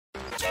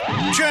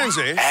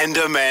Jonesy and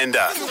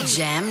Amanda.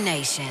 Jam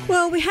Nation.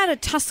 Well, we had a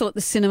tussle at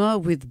the cinema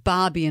with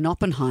Barbie and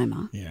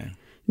Oppenheimer. Yeah.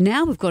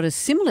 Now we've got a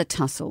similar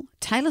tussle,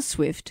 Taylor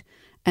Swift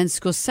and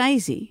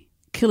Scorsese,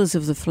 Killers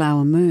of the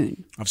Flower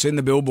Moon. I've seen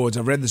the billboards.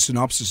 I've read the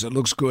synopsis. It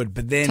looks good.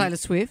 But then... Taylor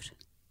Swift?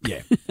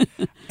 Yeah.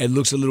 It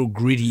looks a little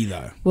gritty,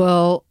 though.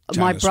 Well,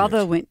 Taylor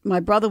my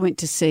brother went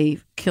to see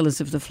Killers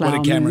of the Flower Moon.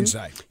 What did Cameron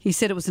say? He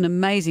said it was an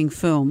amazing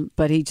film,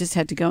 but he just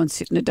had to go and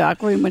sit in a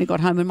dark room when he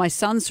got home. And my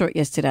son saw it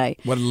yesterday.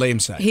 What did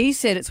Liam say? He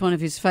said it's one of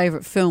his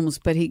favourite films,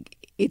 but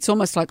it's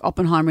almost like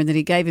Oppenheimer in that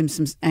he gave him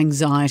some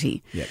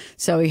anxiety. Yep.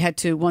 So he had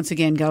to once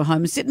again go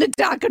home and sit in a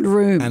darkened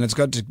room. And it's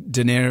got De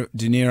Niro,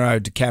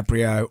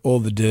 DiCaprio, all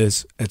the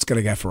do's. It's going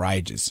to go for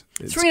ages.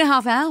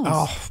 3.5 hours.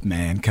 Oh,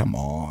 man, come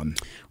on.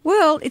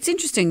 Well, it's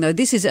interesting, though.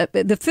 This is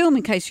the film,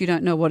 in case you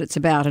don't know what it's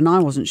about, and I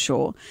wasn't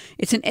sure.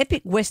 It's an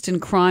epic Western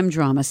crime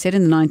drama set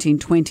in the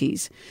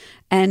 1920s,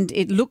 and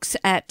it looks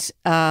at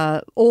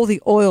all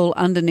the oil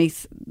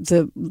underneath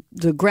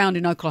the ground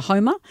in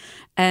Oklahoma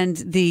and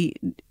the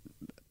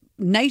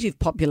native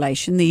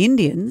population, the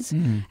Indians,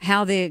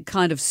 how they're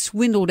kind of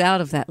swindled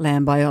out of that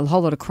land by a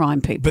whole lot of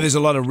crime people. But there's a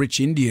lot of rich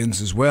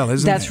Indians as well,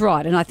 isn't there? That's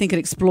right, and I think it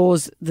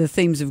explores the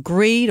themes of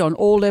greed on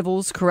all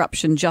levels,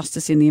 corruption,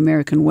 justice in the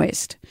American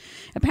West.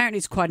 Apparently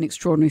it's quite an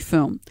extraordinary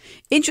film.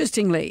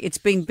 Interestingly, it's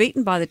been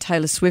beaten by the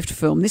Taylor Swift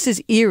film. This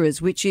is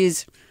Eras, which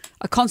is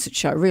a concert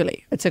show,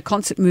 really. It's a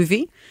concert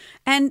movie,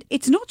 and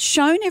it's not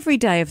shown every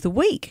day of the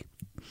week.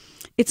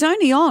 It's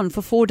only on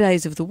for 4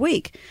 days of the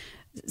week.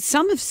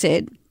 Some have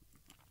said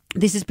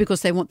this is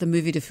because they want the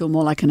movie to feel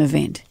more like an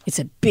event. It's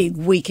a big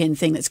weekend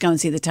thing. Let's go and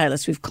see the Taylor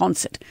Swift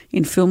concert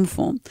in film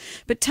form.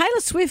 But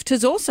Taylor Swift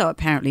has also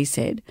apparently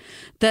said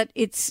that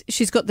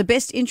she's got the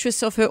best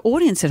interests of her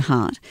audience at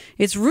heart.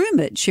 It's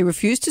rumoured she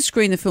refused to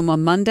screen the film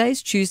on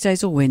Mondays,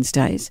 Tuesdays or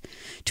Wednesdays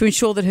to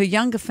ensure that her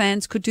younger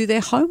fans could do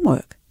their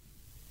homework.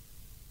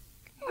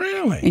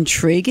 Really?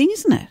 Intriguing,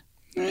 isn't it?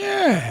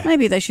 Yeah.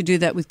 Maybe they should do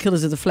that with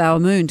Killers of the Flower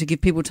Moon to give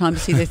people time to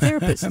see their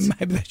therapists.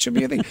 Maybe that should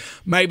be a thing.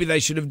 Maybe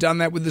they should have done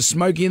that with the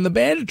Smokey and the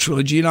Bandit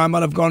trilogy, and I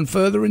might have gone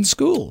further in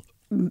school.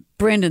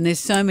 Brendan, there's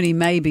so many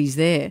maybes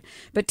there.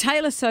 But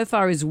Taylor so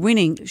far is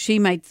winning.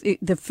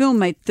 The film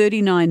made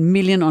 $39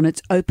 million on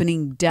its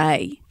opening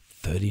day.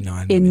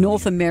 39 in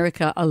North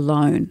America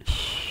alone.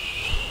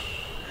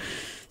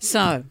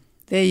 So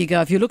there you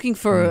go. If you're looking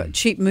for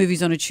cheap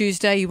movies on a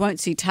Tuesday, you won't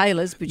see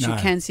Taylor's, but you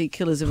can see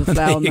Killers of the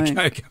Flower Moon.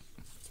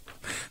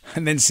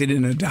 And then sit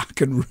in a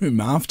darkened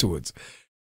room afterwards.